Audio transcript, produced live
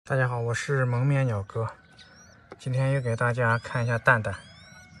大家好，我是蒙面鸟哥，今天又给大家看一下蛋蛋。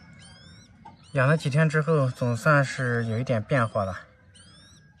养了几天之后，总算是有一点变化了，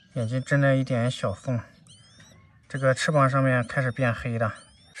眼睛睁了一点小缝，这个翅膀上面开始变黑了，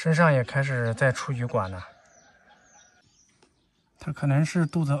身上也开始在出羽管了。它可能是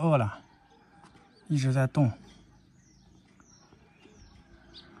肚子饿了，一直在动。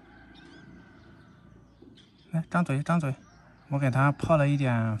来，张嘴，张嘴。我给它泡了一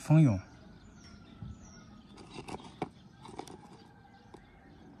点蜂蛹，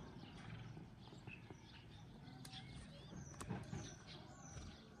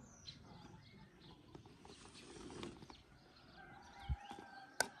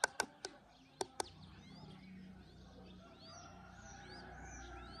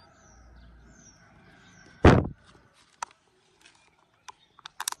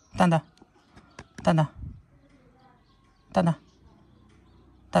蛋蛋，蛋蛋。蛋蛋，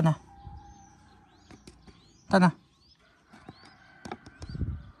蛋蛋，蛋蛋，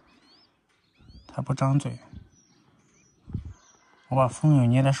它不张嘴，我把蜂蛹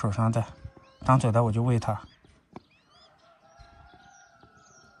捏在手上再张嘴的我就喂它。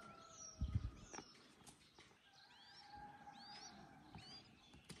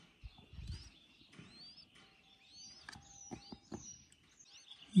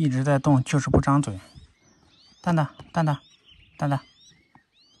一直在动，就是不张嘴。蛋蛋，蛋蛋，蛋蛋，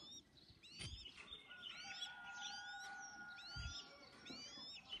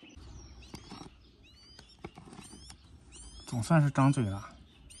总算是张嘴了。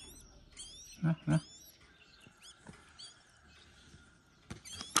来来，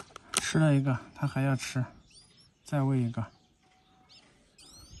吃了一个，它还要吃，再喂一个。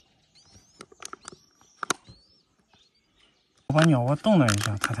我把鸟窝动了一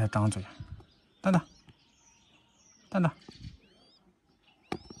下，它才张嘴。蛋蛋。蛋蛋，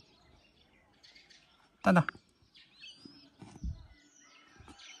蛋蛋，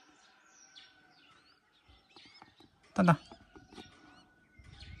蛋蛋，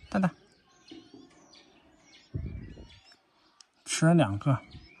蛋蛋，吃了2个，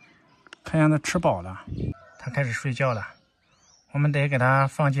看样子吃饱了，它开始睡觉了。我们得给它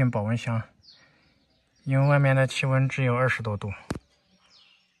放进保温箱，因为外面的气温只有20多度。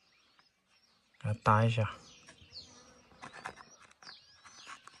给它搭一下。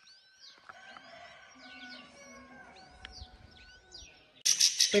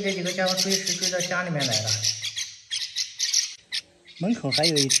被这几个家伙追食追到家里面来了，门口还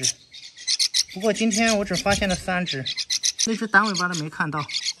有一只，不过今天我只发现了3只，那只单尾巴的没看到，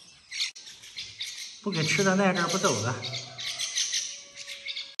不给吃的赖这儿不走了。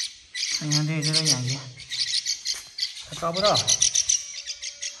看看这只的眼睛，它抓不到，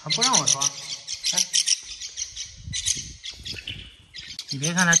还不让我抓，哎，你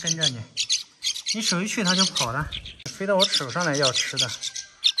别看它跟着你，你手一去它就跑了，飞到我手上来要吃的。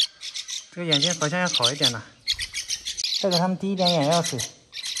这个眼睛好像要好一点了，再给他们滴一点眼药水。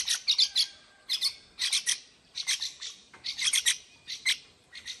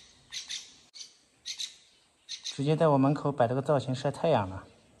直接在我门口摆这个造型晒太阳了，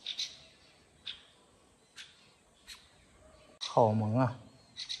好萌啊！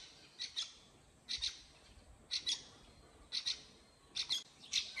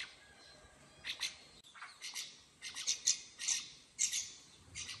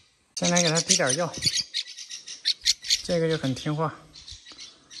先来给它滴点药，这个就很听话，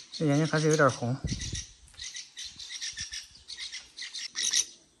这眼睛还是有点红。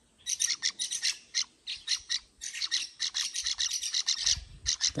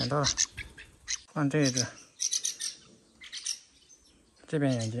点到了，换这一只，这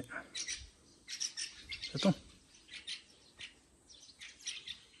边眼睛别动。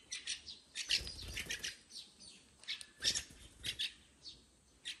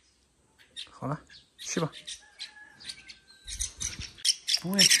好了，去吧。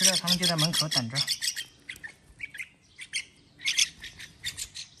不会吃的，他们就在门口等着。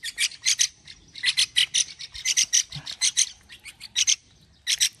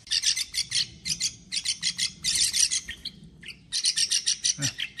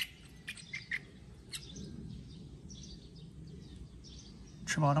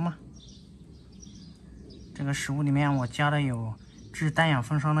吃饱了吗？这个食物里面我加了有治单氧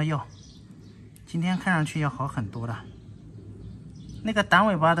风伤的药。今天看上去要好很多了。那个短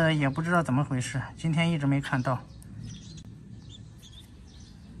尾巴的也不知道怎么回事，今天一直没看到。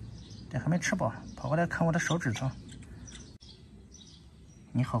这还没吃饱，跑过来看我的手指头。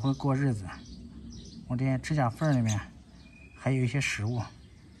你好会过日子，我这指甲缝里面还有一些食物，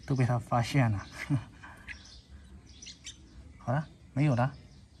都被他发现了。好了，没有了，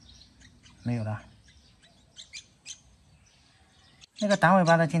没有了。那个短尾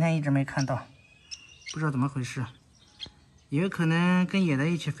巴的今天一直没看到，不知道怎么回事，也有可能跟野的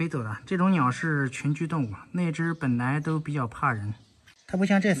一起飞走了。这种鸟是群居动物，那只本来都比较怕人，它不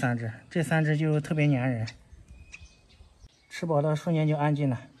像这三只，这三只就特别粘人。吃饱了瞬间就安静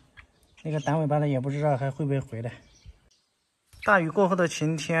了，那个短尾巴的也不知道还会不会回来。大雨过后的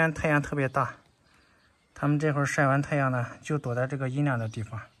晴天，太阳特别大，它们这会儿晒完太阳了，就躲在这个阴凉的地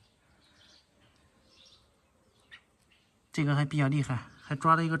方。这个还比较厉害，还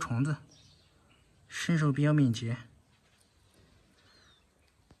抓了一个虫子，身手比较敏捷，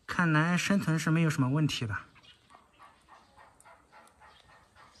看来生存是没有什么问题的。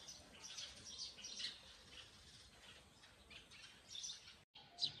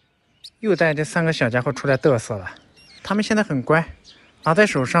又带这三个小家伙出来嘚瑟了，他们现在很乖，拿在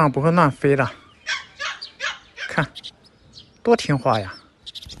手上不会乱飞了。看，多听话呀！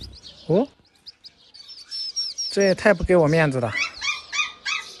哦，这也太不给我面子了。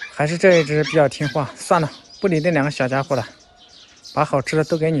还是这一只比较听话，算了，不理那两个小家伙了，把好吃的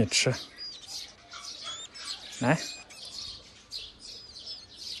都给你吃。来，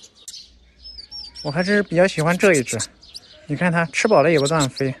我还是比较喜欢这一只，你看它吃饱了也不乱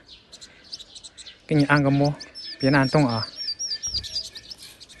飞。给你按个摩，别乱动啊！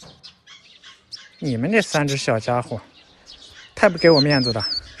你们这三只小家伙，太不给我面子了。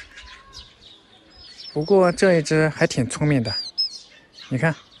不过这一只还挺聪明的，你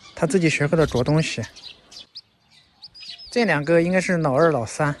看，它自己学会了啄东西。这两个应该是老二、老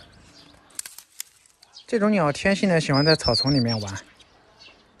三。这种鸟天性的喜欢在草丛里面玩。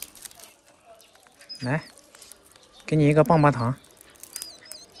来，给你一个棒棒糖。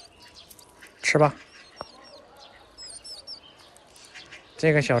吃吧，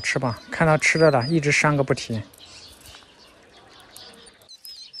这个小翅膀看到吃的了，一直扇个不停。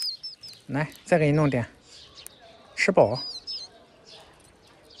来，再给你弄点，吃饱。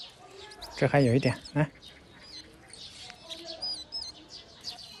这还有一点，来。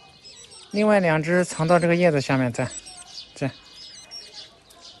另外两只藏到这个叶子下面，这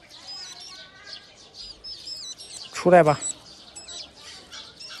出来吧。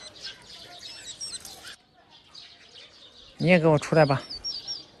你也给我出来吧，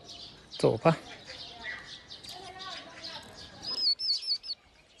走吧。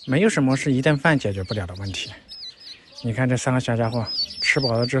没有什么是一顿饭解决不了的问题。你看这三个小家伙吃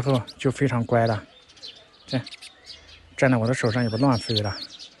饱了之后就非常乖了，这站在我的手上也不乱飞了。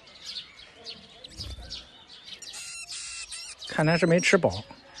看来是没吃饱，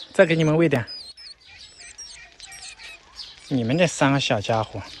再给你们喂点。你们这三个小家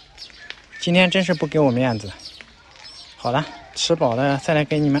伙，今天真是不给我面子。好了，吃饱了再来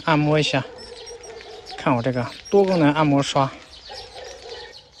给你们按摩一下。看我这个多功能按摩刷，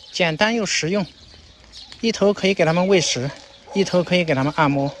简单又实用，一头可以给他们喂食，一头可以给他们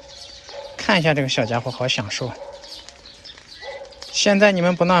按摩。看一下这个小家伙，好享受。现在你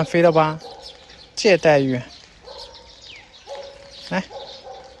们不乱飞了吧？这待遇，来，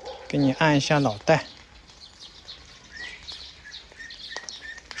给你按一下脑袋，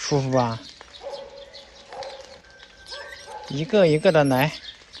舒服吧？一个一个的来，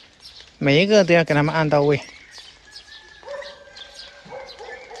每一个都要给他们按到位。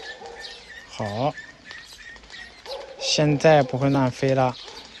好，现在不会乱飞了，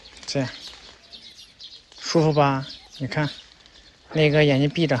这样舒服吧？你看，那个眼睛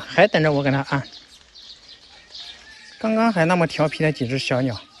闭着，还等着我给他按。刚刚还那么调皮的几只小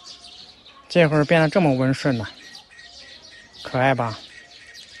鸟，这会儿变得这么温顺了，可爱吧？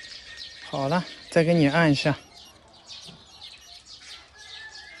好了，再给你按一下。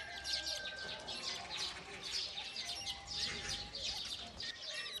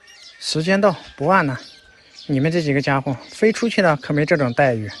时间到，不按了。你们这几个家伙飞出去了，可没这种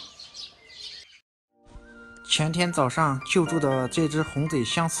待遇。前天早上救助的这只红嘴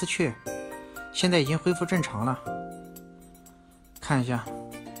相思雀，现在已经恢复正常了。看一下，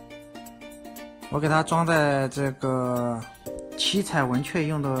我给它装在这个七彩文雀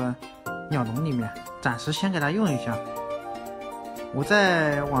用的鸟笼里面，暂时先给它用一下。我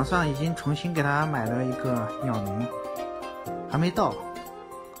在网上已经重新给它买了一个鸟笼，还没到。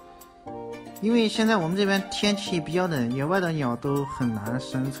因为现在我们这边天气比较冷，野外的鸟都很难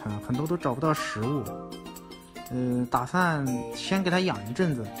生存，很多都找不到食物。打算先给它养一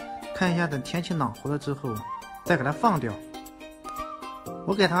阵子，看一下等天气暖和了之后再给它放掉。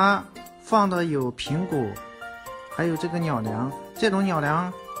我给它放的有苹果，还有这个鸟粮。这种鸟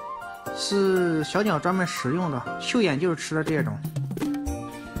粮是小鸟专门食用的，绣眼就是吃的这种。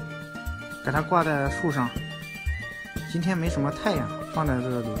给它挂在树上，今天没什么太阳，放在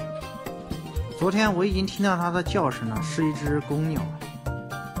这里。昨天我已经听到它的叫声了，是一只公鸟，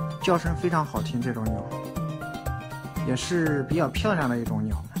叫声非常好听。这种鸟也是比较漂亮的一种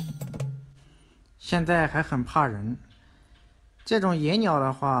鸟，现在还很怕人。这种野鸟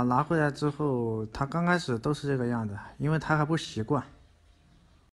的话，拿回来之后，它刚开始都是这个样子，因为它还不习惯。